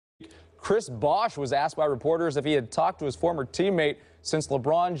Chris Bosh was asked by reporters if he had talked to his former teammate since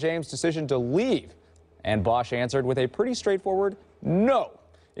LeBron James' decision to leave. And Bosh answered with a pretty straightforward no.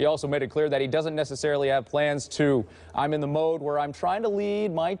 He also made it clear that he doesn't necessarily have plans to. I'm in the mode where I'm trying to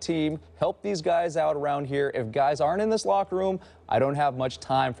lead my team, help these guys out around here. If guys aren't in this locker room, I don't have much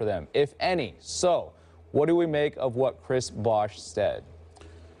time for them, if any. So what do we make of what Chris Bosh said?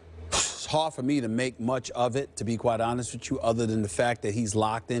 It's hard for me to make much of it, to be quite honest with you, other than the fact that he's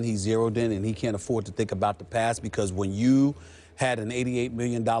locked in, he's zeroed in, and he can't afford to think about the past, because when you had an $88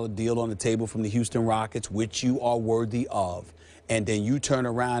 million deal on the table from the Houston Rockets, which you are worthy of, and then you turn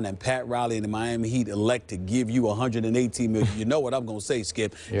around and Pat Riley and the Miami Heat elect to give you $118 million. You know what I'm going to say,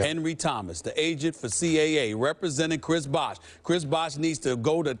 Skip. Yep. Henry Thomas, the agent for CAA, representing Chris Bosh. Chris Bosh needs to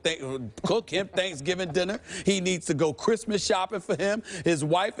go to cook him Thanksgiving dinner. He needs to go Christmas shopping for him, his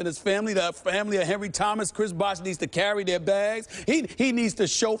wife and his family, the family of Henry Thomas. Chris Bosh needs to carry their bags. He needs to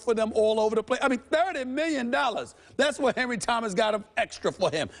chauffeur them all over the place. I mean, $30 million. That's what Henry Thomas got extra for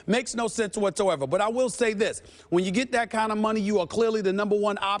him. Makes no sense whatsoever. But I will say this. When you get that kind of money, you are clearly the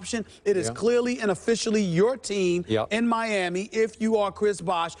 #1 option. It is clearly and officially your team in Miami if you are Chris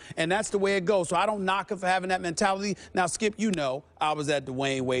Bosh, and that's the way it goes. So I don't knock him for having that mentality. Now, Skip, you know I was at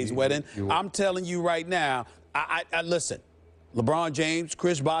Dwayne Wade's wedding. I'm telling you right now, I listen. LeBron James,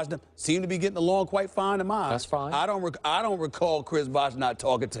 Chris Bosh seem to be getting along quite fine in mine. That's fine. I don't recall Chris Bosh not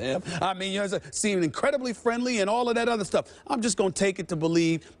talking to him. I mean, you know, seemed incredibly friendly and all of that other stuff. I'm just going to take it to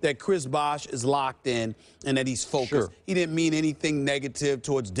believe that Chris Bosh is locked in and that he's focused. Sure. He didn't mean anything negative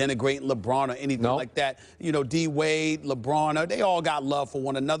towards denigrating LeBron or anything like that. You know, D. Wade, LeBron, they all got love for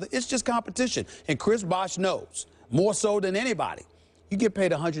one another. It's just competition. And Chris Bosh knows, more so than anybody, you get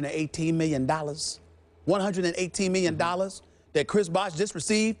paid $118 million. $118 million. That Chris Bosh just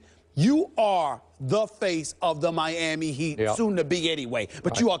received, you are the face of the Miami Heat, soon to be anyway.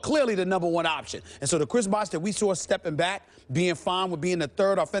 But you are clearly the #1 option. And so the Chris Bosh that we saw stepping back, being fine with being the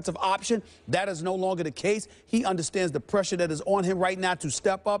third offensive option, that is no longer the case. He understands the pressure that is on him right now to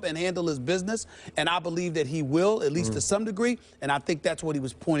step up and handle his business. And I believe that he will, at least to some degree. And I think that's what he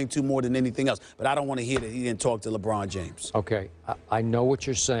was pointing to more than anything else. But I don't want to hear that he didn't talk to LeBron James. Okay, I know what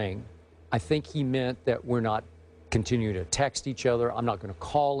you're saying. I think he meant that we're not continue to text each other. I'm not going to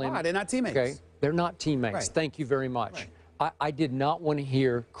call him. They're not teammates. Okay, they're not teammates. Right. Thank you very much. Right. I did not want to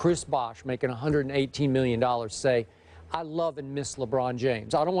hear Chris Bosh making $118 million say, I love and miss LeBron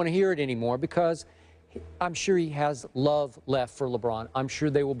James. I don't want to hear it anymore, because I'm sure he has love left for LeBron. I'm sure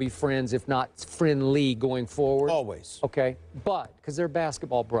they will be friends, if not friendly, going forward. Always. Okay, but because they're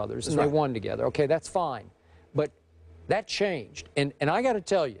basketball brothers and they won together. Okay, that's fine. But that changed. And I got to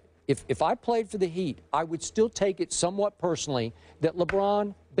tell you, if I played for the Heat, I would still take it somewhat personally that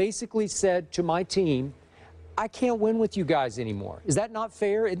LeBron basically said to my team, I can't win with you guys anymore. Is that not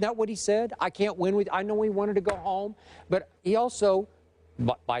fair? Isn't that what he said? I can't win with you. I know he wanted to go home, but he also,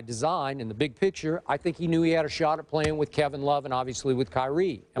 by design, in the big picture, I think he knew he had a shot at playing with Kevin Love and obviously with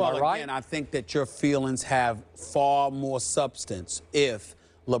Kyrie. Am I right? Well, again, I think that your feelings have far more substance if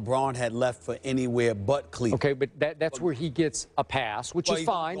LeBron had left for anywhere but Cleveland. Okay, but that's where he gets a pass, which is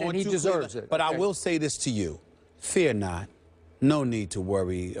fine, and he deserves it. But I will say this to you. Fear not. No need to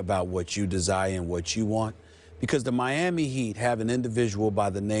worry about what you desire and what you want, because the Miami Heat have an individual by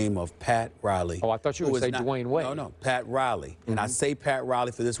the name of Pat Riley. Oh, I thought you would say Dwayne Wade. No, Pat Riley. And I say Pat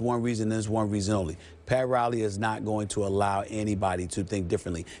Riley for this one reason and this one reason only. Pat Riley is not going to allow anybody to think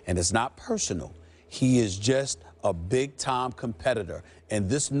differently. And it's not personal. He is just a big-time competitor. And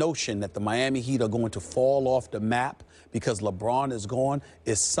this notion that the Miami Heat are going to fall off the map because LeBron is gone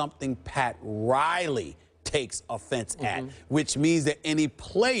is something Pat Riley takes offense at, which means that any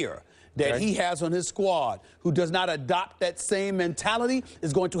player that he has on his squad who does not adopt that same mentality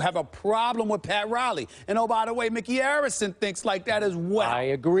is going to have a problem with Pat Riley. And, oh, by the way, Mickey Harrison thinks like that as well. I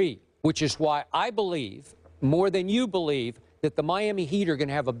agree, which is why I believe, more than you believe, that the Miami Heat are going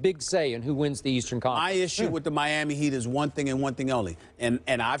to have a big say in who wins the Eastern Conference. My issue with the Miami Heat is one thing and one thing only. And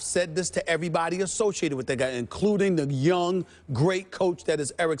I've said this to everybody associated with that guy, including the young, great coach that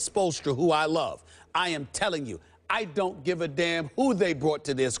is Eric Spoelstra, who I love. I am telling you, I don't give a damn who they brought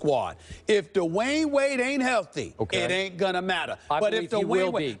to their squad. If Dwayne Wade ain't healthy, it ain't going to matter. But if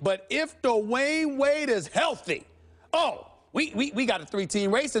Dwayne Wade is healthy, we got a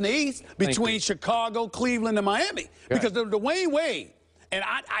 3-team race in the East between Chicago, Cleveland, and Miami. Because the Dwayne Wade, and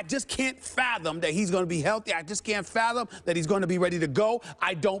I just can't fathom that he's going to be healthy. I just can't fathom that he's going to be ready to go.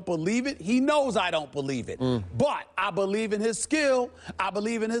 I don't believe it. He knows I don't believe it. But I believe in his skill. I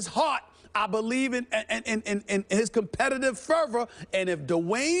believe in his heart. I believe in his competitive fervor. And if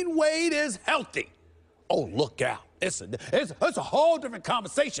Dwayne Wade is healthy, oh, look out. It's a whole different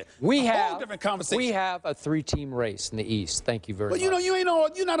conversation. We have a 3-team race in the East. Thank you very much. Well,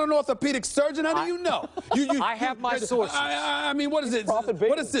 you're not an orthopedic surgeon. How do you know? I have my sources. I mean, what is it?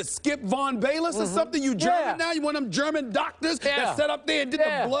 What is this? Skip Von Bayless or something? You German now? You one of them German doctors that sat up there and did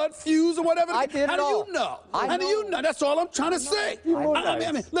the blood fuse or whatever? I did How do you know? How do you know? That's all I'm trying to say.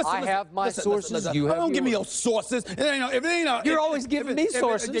 I have my sources. You have don't give me your sources. You're always giving me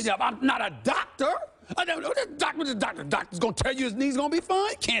sources. I'm not a doctor. The doctor's going to tell you his knee's going to be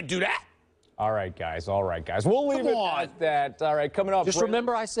fine. Can't do that. All right, guys. We'll leave it at that. All right, coming up. Just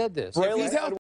remember I said this.